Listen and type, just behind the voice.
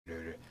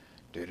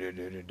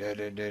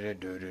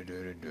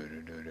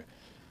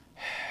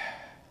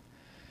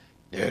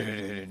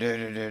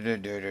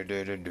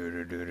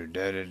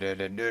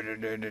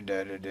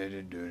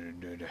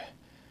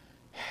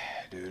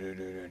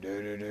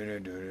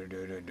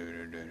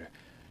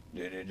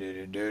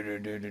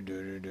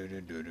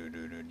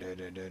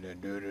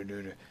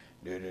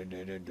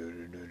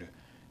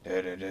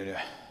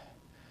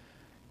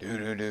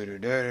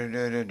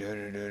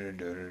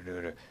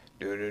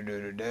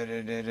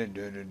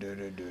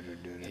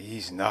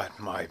He's not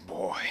my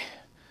boy,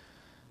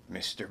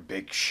 Mr.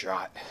 Big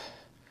Shot.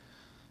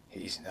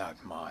 He's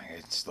not mine.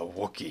 It's the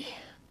Wookiee.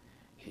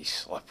 He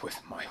slept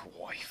with my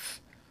wife.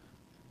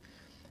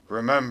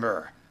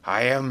 Remember,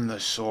 I am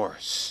the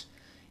source.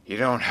 You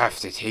don't have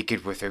to take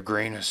it with a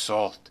grain of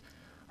salt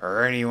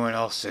or anyone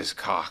else's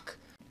cock.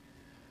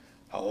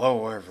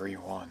 Hello,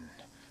 everyone.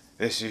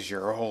 This is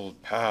your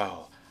old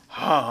pal,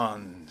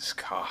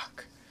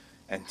 Hanscock.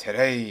 And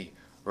today,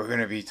 we're going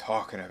to be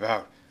talking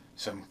about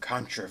some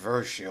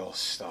controversial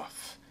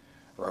stuff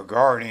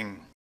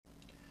regarding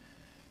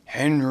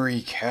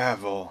Henry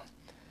Cavill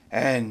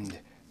and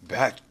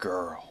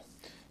Batgirl.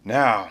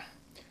 Now,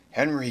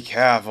 Henry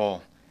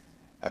Cavill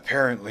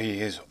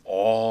apparently is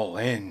all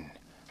in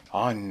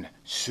on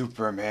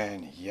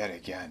Superman yet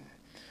again.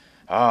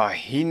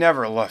 He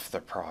never left the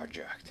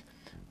project,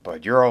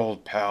 but your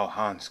old pal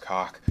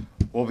Hanscock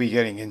will be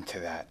getting into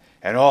that.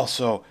 And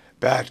also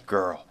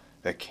Batgirl,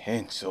 the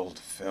cancelled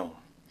film.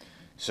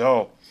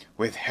 So,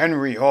 with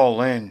Henry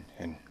all in,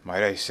 and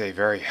might I say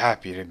very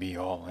happy to be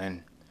all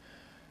in,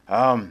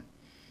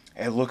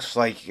 it looks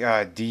like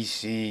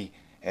DC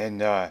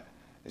and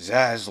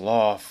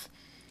Zaslav,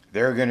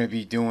 they're going to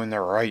be doing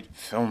the right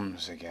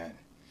films again.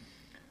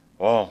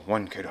 Well,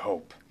 one could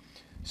hope.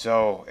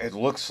 So, it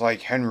looks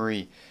like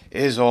Henry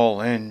is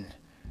all in.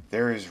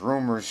 There is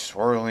rumors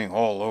swirling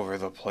all over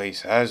the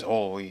place, as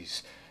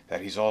always,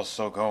 that he's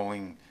also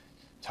going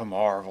to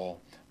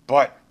Marvel.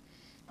 But,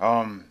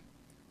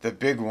 the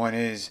big one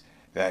is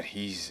that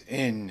he's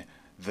in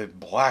the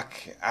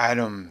Black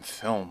Adam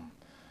film.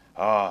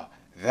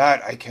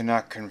 That I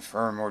cannot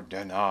confirm or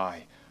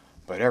deny,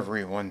 but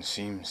everyone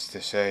seems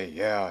to say,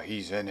 yeah,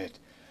 he's in it.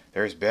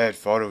 There's bad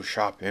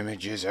Photoshop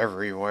images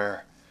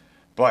everywhere.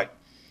 But,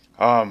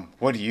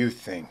 what do you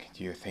think?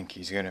 Do you think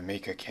he's going to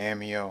make a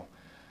cameo?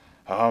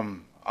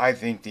 I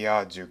think the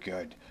odds are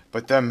good.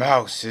 But the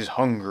mouse is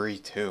hungry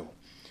too.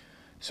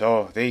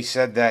 So, they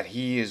said that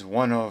he is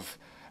one of,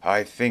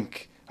 I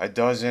think, a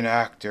dozen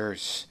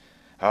actors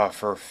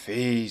for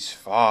Phase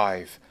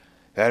 5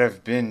 that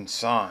have been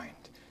signed.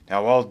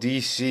 Now, while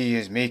DC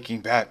is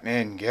making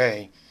Batman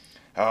gay,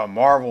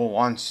 Marvel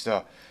wants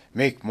to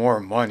make more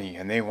money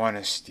and they want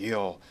to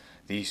steal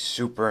the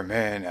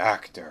Superman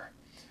actor.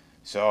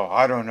 So,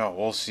 I don't know.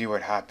 We'll see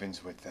what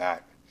happens with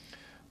that.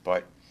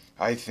 But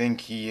I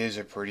think he is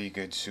a pretty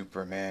good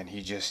Superman.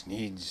 He just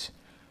needs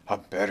a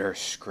better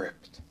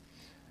script.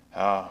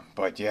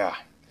 But yeah,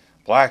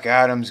 Black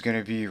Adam's going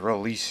to be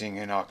releasing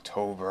in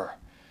October.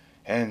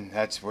 And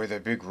that's where the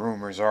big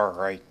rumors are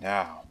right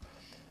now.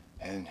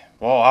 And,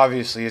 well,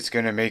 obviously it's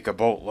going to make a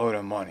boatload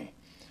of money.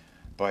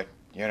 But,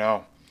 you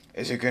know,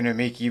 is it going to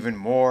make even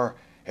more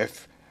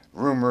if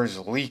rumors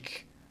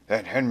leak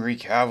that Henry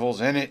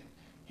Cavill's in it?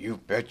 You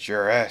bet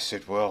your ass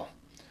it will.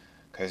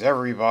 Because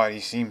everybody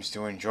seems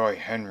to enjoy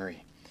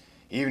Henry.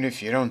 Even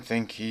if you don't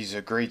think he's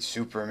a great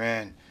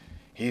Superman,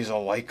 he's a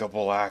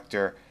likable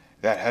actor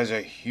that has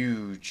a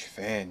huge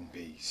fan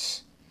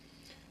base.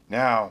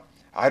 Now,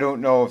 I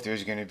don't know if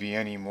there's going to be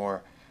any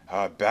more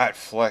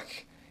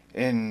Batfleck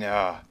in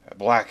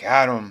Black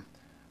Adam,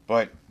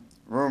 but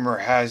rumor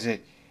has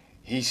it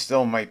he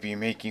still might be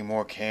making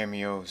more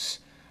cameos.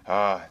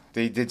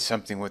 They did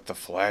something with the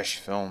Flash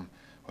film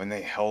when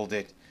they held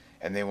it,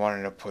 and they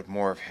wanted to put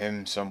more of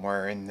him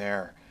somewhere in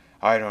there.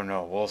 I don't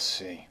know, we'll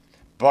see.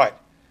 But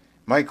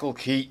Michael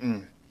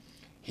Keaton,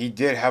 he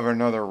did have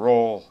another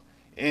role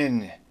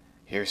in,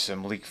 here's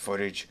some leaked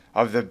footage,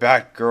 of the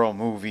Batgirl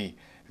movie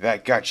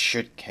that got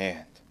shit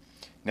canned.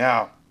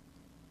 Now,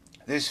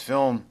 this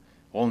film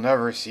will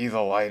never see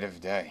the light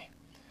of day.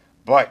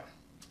 But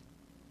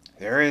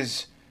there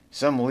is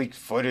some leaked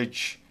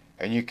footage,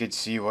 and you could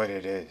see what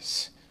it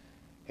is.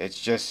 It's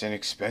just an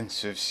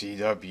expensive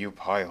CW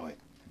pilot.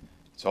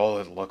 It's all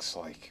it looks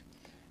like.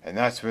 And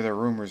that's where the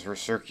rumors were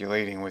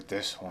circulating with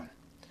this one.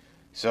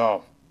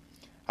 So,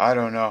 I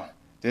don't know.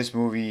 This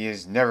movie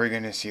is never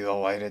going to see the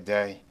light of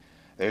day.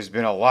 There's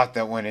been a lot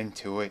that went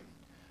into it.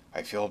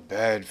 I feel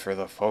bad for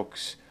the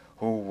folks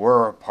who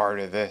were a part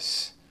of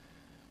this.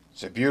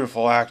 It's a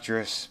beautiful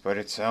actress, but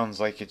it sounds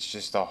like it's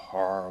just a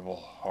horrible,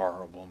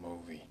 horrible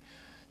movie.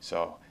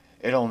 So,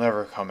 it'll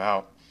never come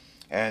out.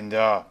 And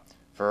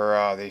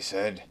for, they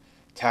said,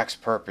 tax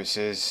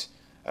purposes,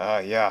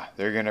 yeah,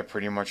 they're going to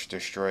pretty much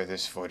destroy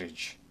this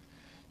footage.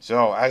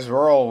 So, as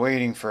we're all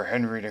waiting for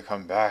Henry to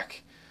come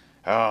back,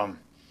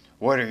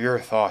 what are your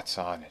thoughts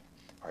on it?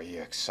 Are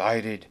you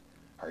excited?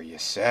 Are you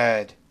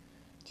sad?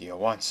 Do you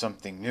want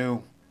something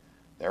new?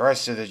 The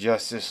rest of the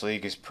Justice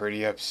League is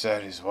pretty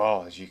upset as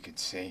well, as you can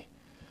see.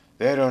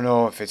 they don't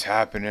know if it's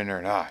happening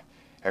or not,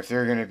 if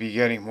they're going to be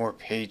getting more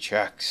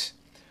paychecks,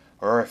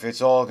 or if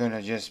it's all going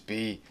to just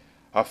be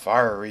a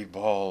fiery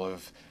ball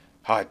of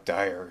hot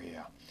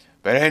diarrhea.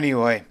 But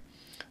anyway,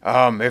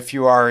 if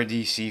you are a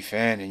DC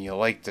fan and you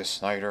like the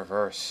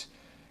Snyderverse,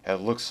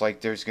 it looks like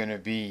there's going to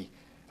be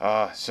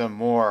some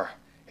more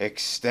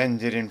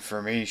extended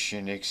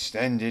information,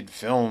 extended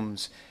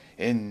films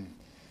in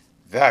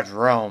that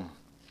realm.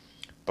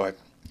 But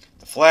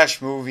the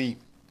Flash movie,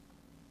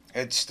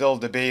 it's still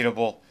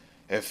debatable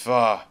if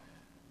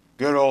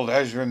good old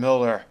Ezra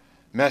Miller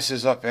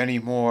messes up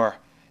anymore.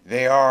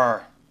 They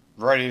are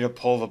ready to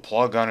pull the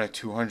plug on a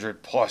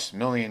 $200+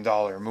 million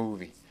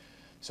movie.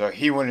 So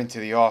he went into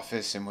the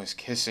office and was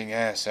kissing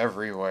ass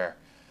everywhere.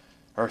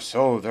 Or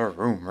so the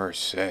rumors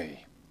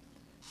say.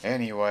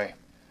 Anyway,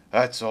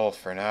 that's all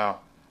for now.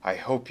 I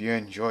hope you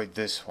enjoyed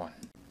this one.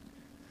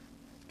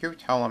 You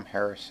tell them,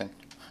 Harrison.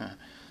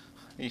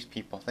 These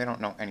people, they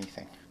don't know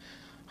anything.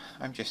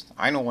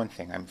 I know one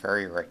thing, I'm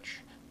very rich.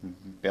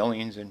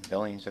 Billions and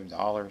billions of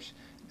dollars,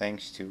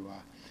 thanks to,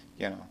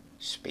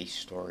 space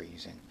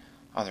stories and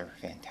other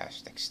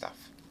fantastic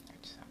stuff.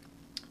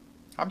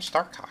 I'm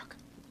Starcock.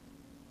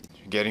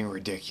 You're getting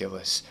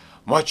ridiculous.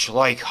 Much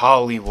like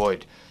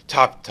Hollywood,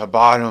 top to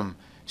bottom,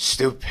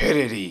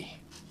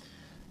 stupidity.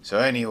 So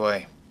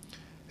anyway,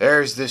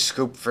 there's the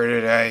scoop for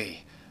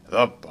today.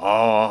 The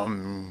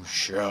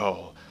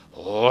bombshell.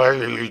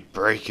 Late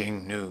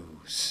breaking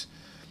news.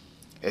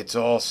 It's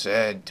all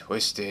sad,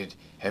 twisted,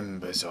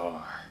 and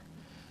bizarre.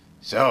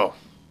 So,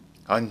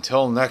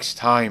 until next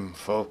time,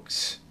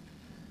 folks,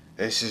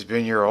 this has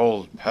been your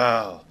old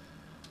pal,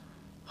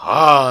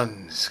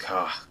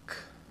 Hanscock.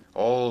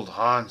 Old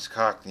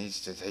Hanscock needs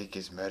to take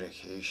his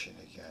medication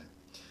again.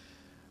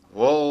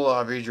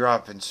 We'll be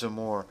dropping some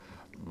more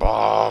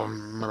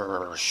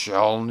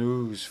bombshell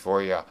news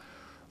for you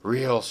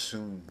real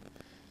soon.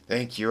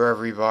 Thank you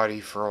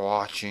everybody for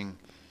watching.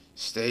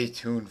 Stay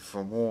tuned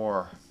for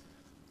more.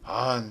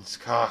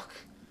 Hanscock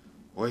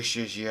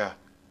wishes you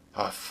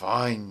a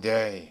fine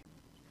day.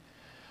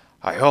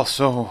 I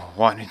also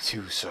wanted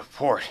to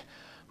support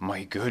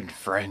my good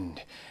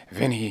friend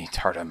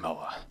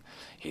Vinnieart.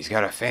 He's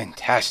got a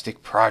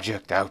fantastic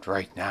project out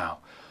right now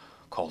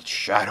called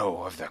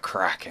Shadow of the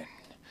Kraken.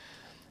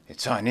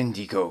 It's on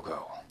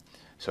Indiegogo.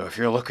 So if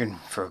you're looking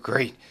for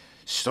great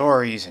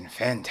stories and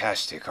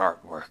fantastic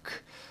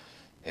artwork,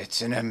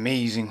 it's an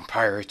amazing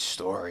pirate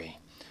story.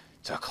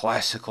 It's a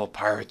classical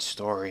pirate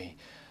story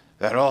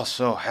that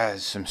also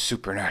has some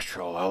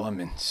supernatural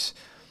elements.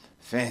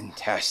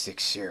 Fantastic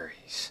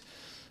series.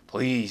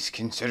 Please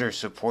consider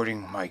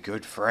supporting my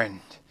good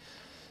friend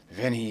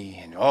Vinny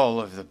and all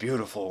of the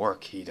beautiful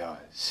work he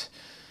does.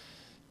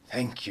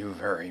 Thank you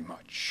very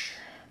much.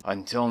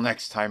 Until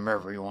next time,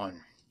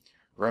 everyone,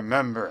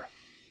 remember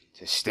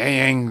to stay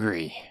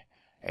angry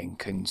and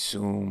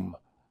consume.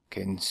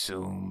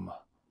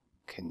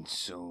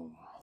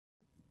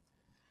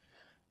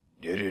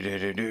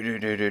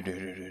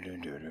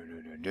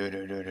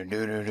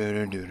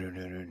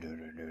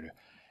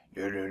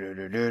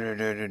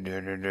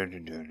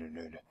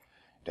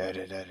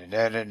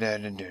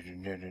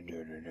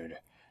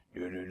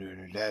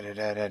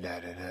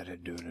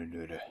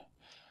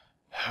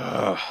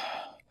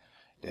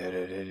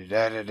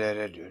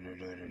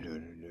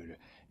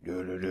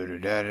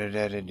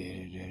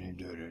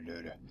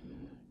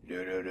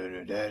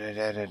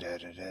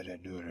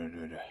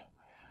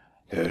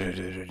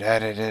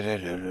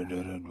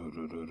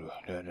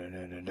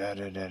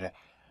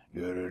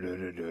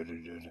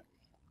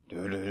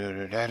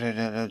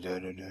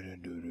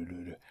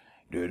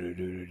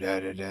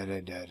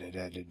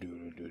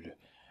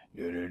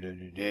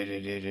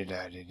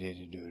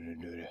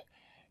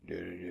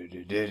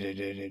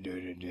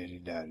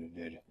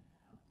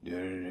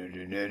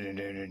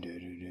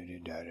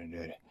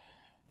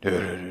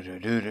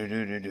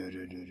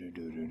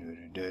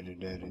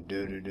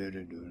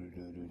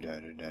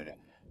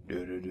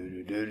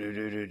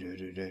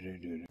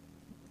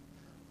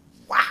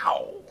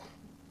 Wow!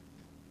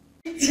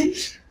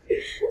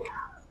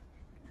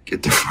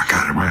 Get the fuck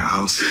out of my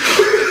house.